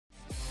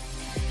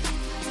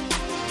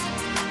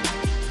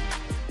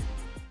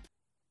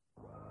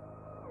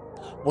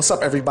What's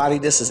up, everybody?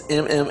 This is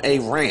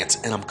MMA RANT,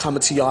 and I'm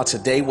coming to y'all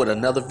today with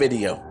another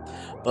video.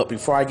 But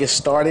before I get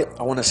started,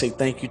 I want to say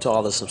thank you to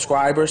all the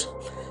subscribers.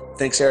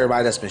 Thanks to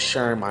everybody that's been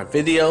sharing my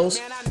videos.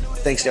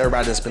 Thanks to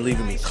everybody that's been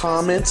leaving me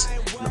comments,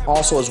 and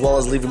also as well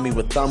as leaving me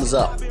with thumbs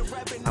up.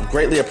 I'm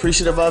greatly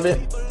appreciative of it.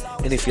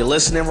 And if you're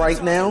listening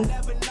right now,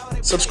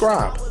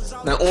 subscribe.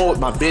 Now on with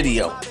my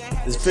video.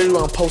 This video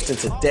I'm posting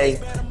today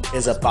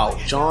is about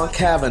John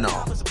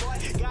Kavanagh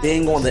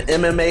being on the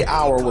MMA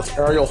Hour with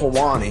Ariel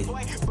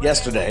Helwani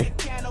yesterday,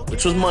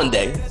 which was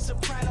Monday,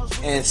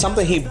 and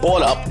something he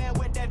brought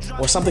up,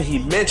 or something he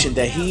mentioned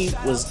that he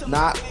was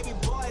not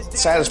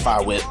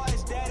satisfied with,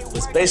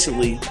 was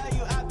basically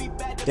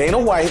Dana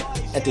White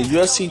at the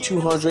UFC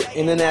 200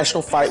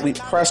 International Fight Week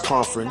press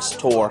conference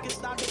tour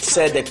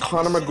said that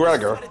Conor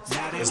McGregor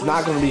is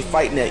not going to be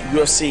fighting at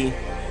UFC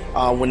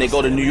when they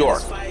go to New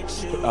York,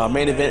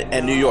 main event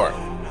at New York.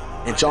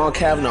 And John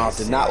Kavanagh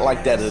did not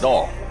like that at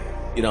all,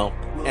 you know.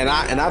 And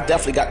I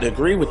definitely got to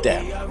agree with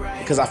that,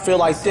 because I feel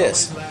like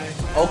this.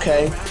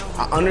 Okay,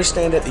 I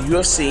understand that the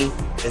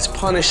UFC is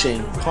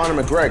punishing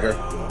Conor McGregor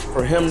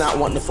for him not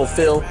wanting to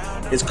fulfill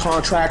his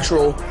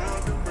contractual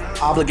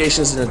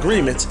obligations and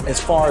agreements as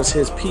far as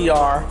his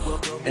PR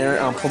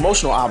and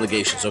promotional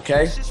obligations,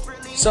 okay?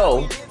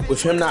 So,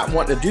 with him not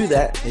wanting to do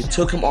that, they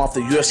took him off the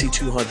UFC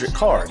 200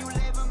 card.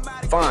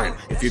 Fine,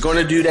 if you're going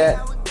to do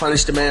that,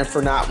 punish the man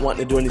for not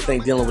wanting to do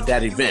anything dealing with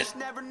that event.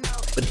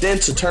 But then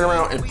to turn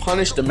around and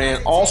punish the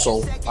man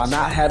also by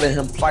not having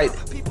him fight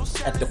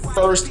at the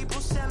first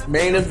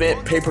main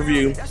event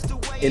pay-per-view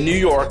in New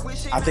York,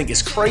 I think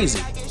is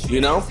crazy,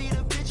 you know?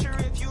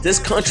 This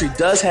country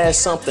does have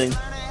something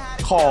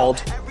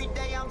called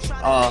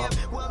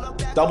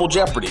double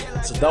jeopardy.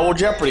 It's a double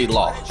jeopardy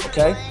law,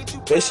 okay?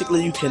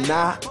 Basically, you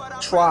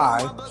cannot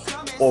try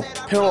or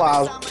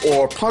penalize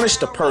or punish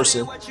the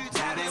person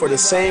for the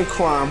same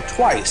crime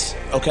twice,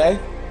 okay?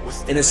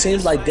 And it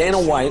seems like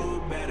Dana White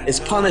is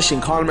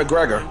punishing Conor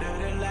McGregor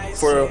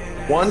for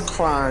one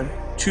crime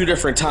 2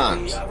 different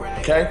times,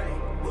 okay?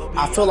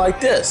 I feel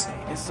like this.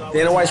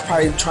 Dana White's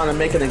probably trying to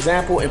make an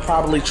example and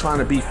probably trying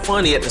to be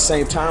funny at the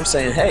same time,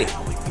 saying, hey,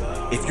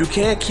 if you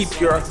can't keep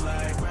your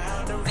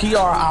PR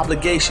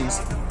obligations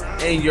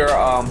and your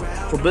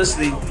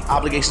publicity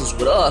obligations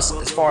with us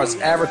as far as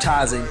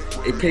advertising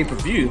a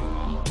pay-per-view,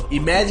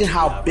 imagine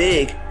how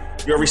big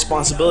your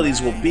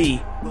responsibilities will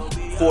be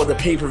for the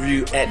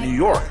pay-per-view at New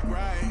York.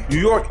 New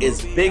York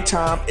is big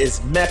time,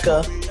 is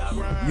Mecca.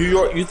 New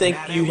York, you think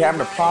you having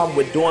a problem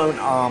with doing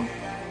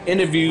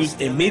interviews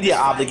and media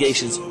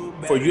obligations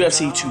for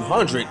UFC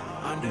 200,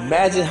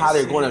 imagine how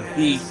they're going to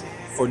be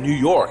for New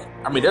York.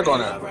 I mean, they're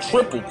going to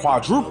triple,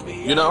 quadruple,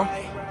 you know?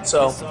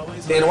 So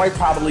Dana White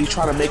probably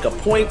trying to make a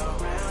point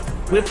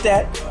with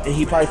that, and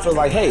he probably feels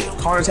like, hey, if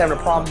Conor's having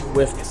a problem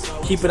with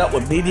keeping up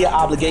with media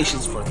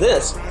obligations for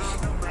this,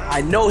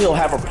 I know he'll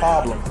have a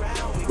problem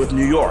with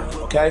New York,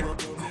 okay?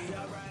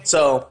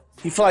 So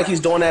he feel like he's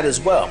doing that as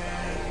well.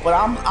 But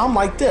I'm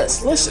like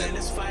this. Listen,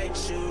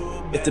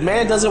 if the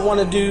man doesn't want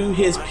to do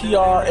his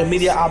PR and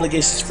media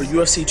obligations for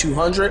UFC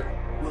 200,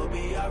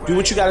 do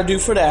what you got to do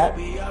for that,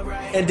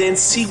 and then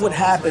see what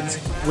happens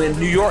when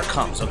New York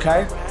comes,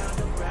 okay?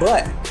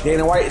 But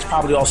Dana White is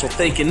probably also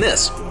thinking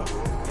this.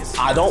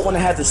 I don't want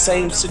to have the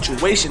same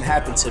situation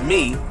happen to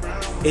me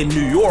in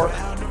New York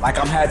like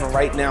I'm having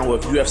right now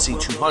with UFC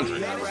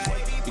 200.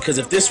 Because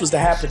if this was to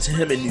happen to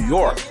him in New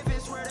York,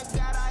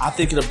 I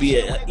think it'll be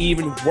an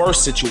even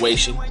worse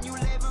situation.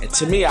 And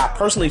to me, I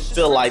personally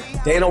feel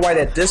like Dana White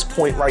at this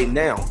point right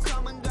now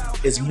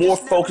is more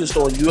focused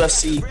on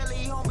UFC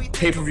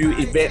pay-per-view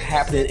event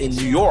happening in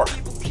New York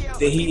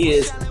than he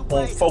is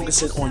on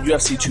focusing on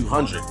UFC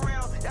 200.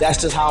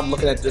 That's just how I'm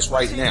looking at this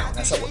right now.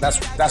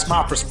 That's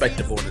my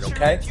perspective on it,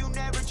 okay?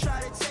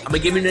 I'm going to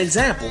give you an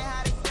example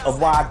of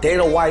why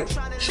Dana White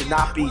should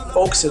not be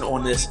focusing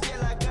on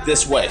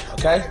this way,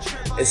 okay?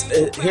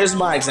 Here's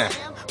my example.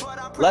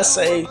 Let's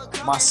say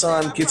my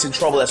son gets in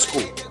trouble at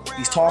school.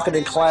 He's talking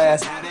in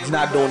class, he's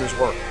not doing his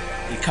work.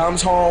 He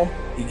comes home,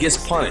 he gets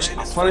punished.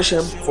 I punish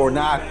him for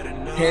not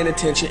paying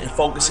attention and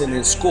focusing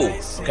in school,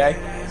 okay?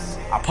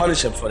 I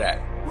punish him for that.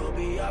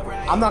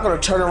 I'm not going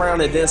to turn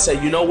around and then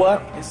say, you know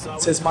what?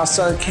 Since my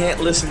son can't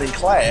listen in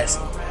class,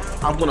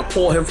 I'm going to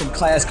pull him from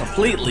class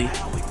completely,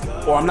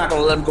 or I'm not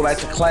going to let him go back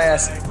to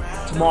class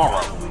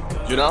tomorrow,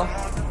 you know?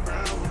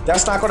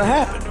 That's not going to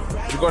happen.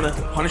 You're going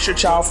to punish your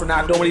child for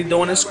not doing what he's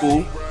doing in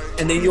school,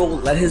 and then you'll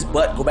let his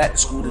butt go back to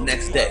school the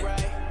next day.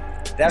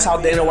 That's how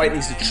Dana White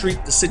needs to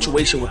treat the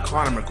situation with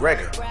Conor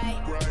McGregor.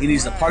 He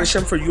needs to punish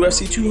him for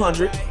UFC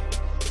 200,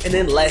 and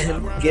then let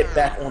him get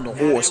back on the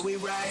horse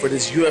for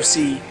this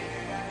UFC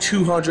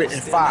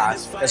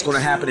 205 that's going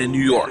to happen in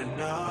New York,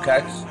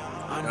 okay?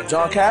 Now,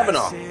 John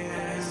Kavanagh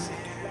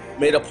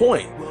made a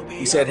point.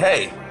 He said,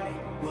 hey,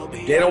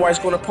 Dana White's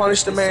going to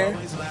punish the man,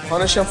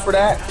 punish him for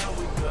that.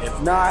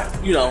 If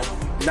not, you know,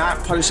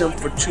 not punish him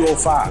for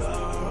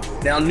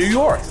 205. Now, New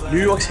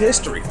York's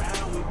history.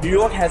 New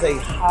York has a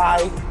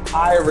high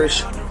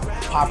Irish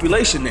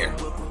population there.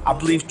 I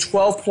believe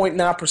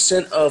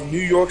 12.9% of New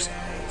York's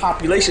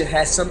population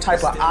has some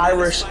type of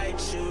Irish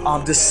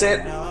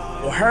descent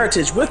or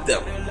heritage with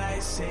them.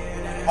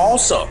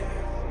 Also,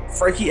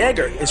 Frankie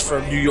Edgar is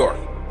from New York.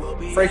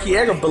 Frankie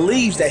Edgar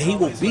believes that he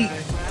will beat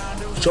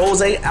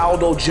Jose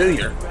Aldo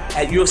Jr.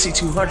 at UFC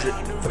 200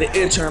 for the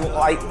interim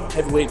light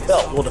heavyweight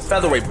belt, well, the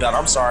featherweight belt,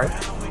 I'm sorry.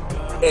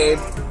 And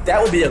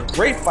that would be a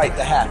great fight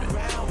to happen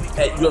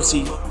at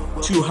UFC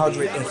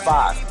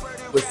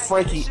 205 with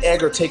Frankie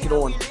Edgar taking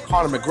on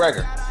Conor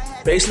McGregor.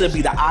 Basically, it'd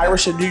be the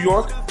Irish of New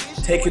York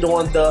taking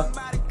on the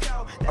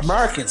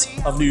Americans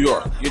of New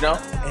York, you know?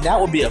 And that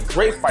would be a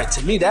great fight.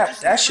 To me,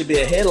 that should be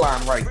a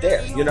headline right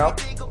there, you know?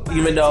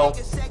 Even though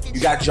you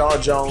got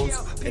John Jones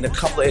and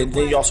and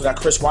then you also got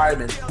Chris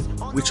Weidman,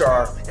 which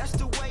are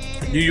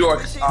New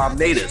York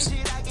natives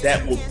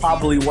that will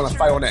probably want to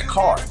fight on that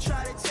card.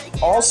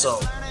 Also,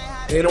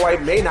 Dana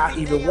White may not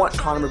even want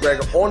Conor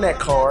McGregor on that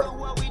card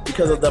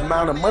because of the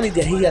amount of money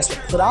that he has to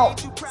put out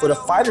for the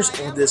fighters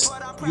on this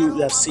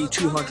UFC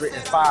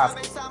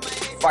 205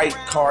 fight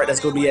card that's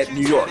going to be at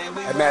New York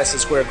at Madison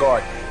Square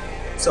Garden.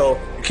 So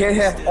you can't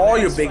have all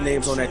your big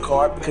names on that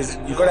card because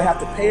you're going to have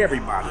to pay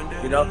everybody,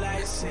 you know?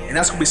 And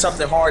that's going to be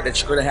something hard that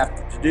you're going to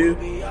have to do.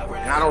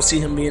 And I don't see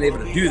him being able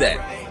to do that.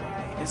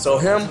 So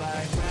him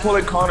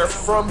pulling Conor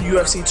from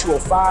UFC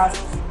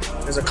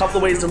 205, there's a couple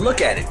of ways to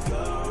look at it.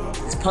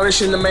 He's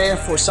punishing the man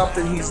for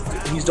something he's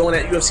doing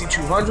at UFC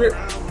 200.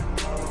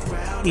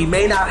 He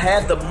may not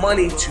have the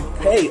money to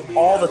pay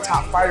all the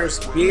top fighters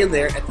being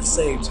there at the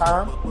same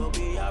time,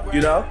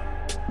 you know?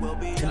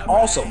 And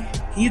also,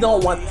 he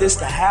don't want this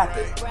to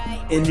happen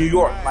in New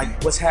York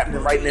like what's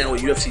happening right now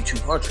with UFC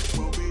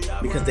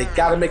 200, because they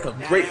got to make a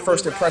great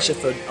first impression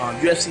for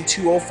UFC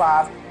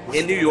 205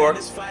 in New York,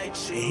 and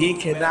he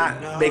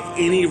cannot make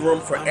any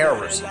room for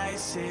errors.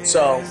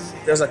 So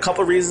there's a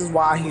couple reasons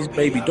why he's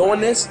maybe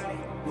doing this,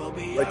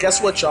 but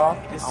guess what, y'all?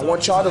 I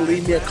want y'all to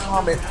leave me a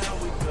comment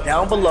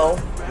down below.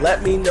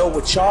 Let me know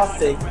what y'all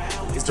think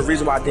is the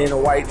reason why Dana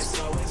White's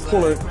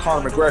pulling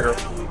Conor McGregor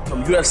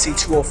from UFC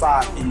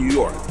 205 in New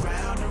York.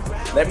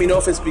 Let me know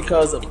if it's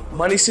because of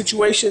money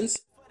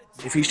situations,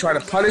 if he's trying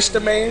to punish the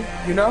man,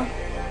 you know,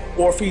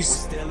 or if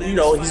he's, you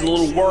know, he's a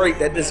little worried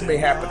that this may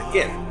happen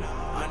again.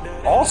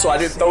 Also, I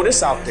didn't throw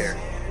this out there.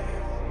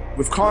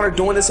 With Conor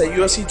doing this at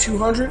UFC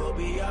 200, the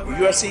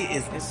UFC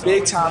is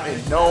big time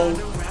and known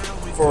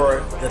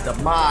for the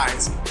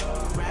demise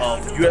of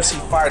UFC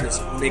fighters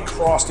when they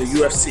cross the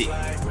UFC.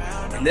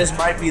 And this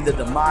might be the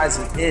demise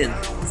and end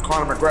of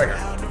Conor McGregor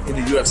in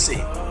the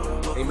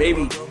UFC. They may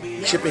be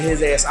shipping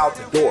his ass out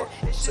the door,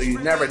 so you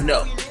never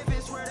know.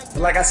 But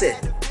like I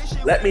said,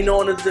 let me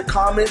know in the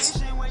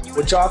comments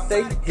what y'all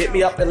think. Hit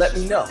me up and let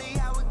me know.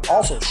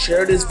 Also,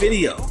 share this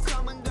video.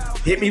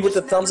 Hit me with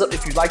the thumbs up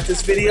if you like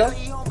this video.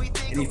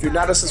 And if you're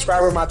not a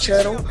subscriber to my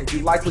channel and you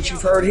like what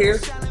you've heard here,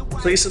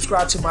 please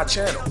subscribe to my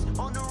channel.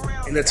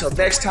 And until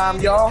next time,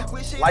 y'all,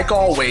 like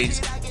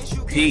always,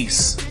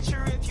 peace.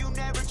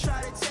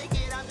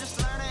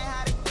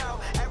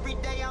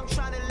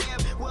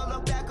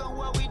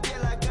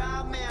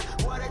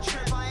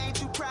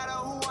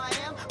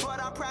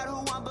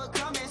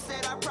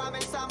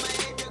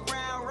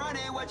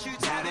 What you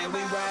tell me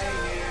we right.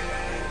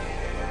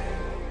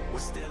 We're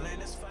still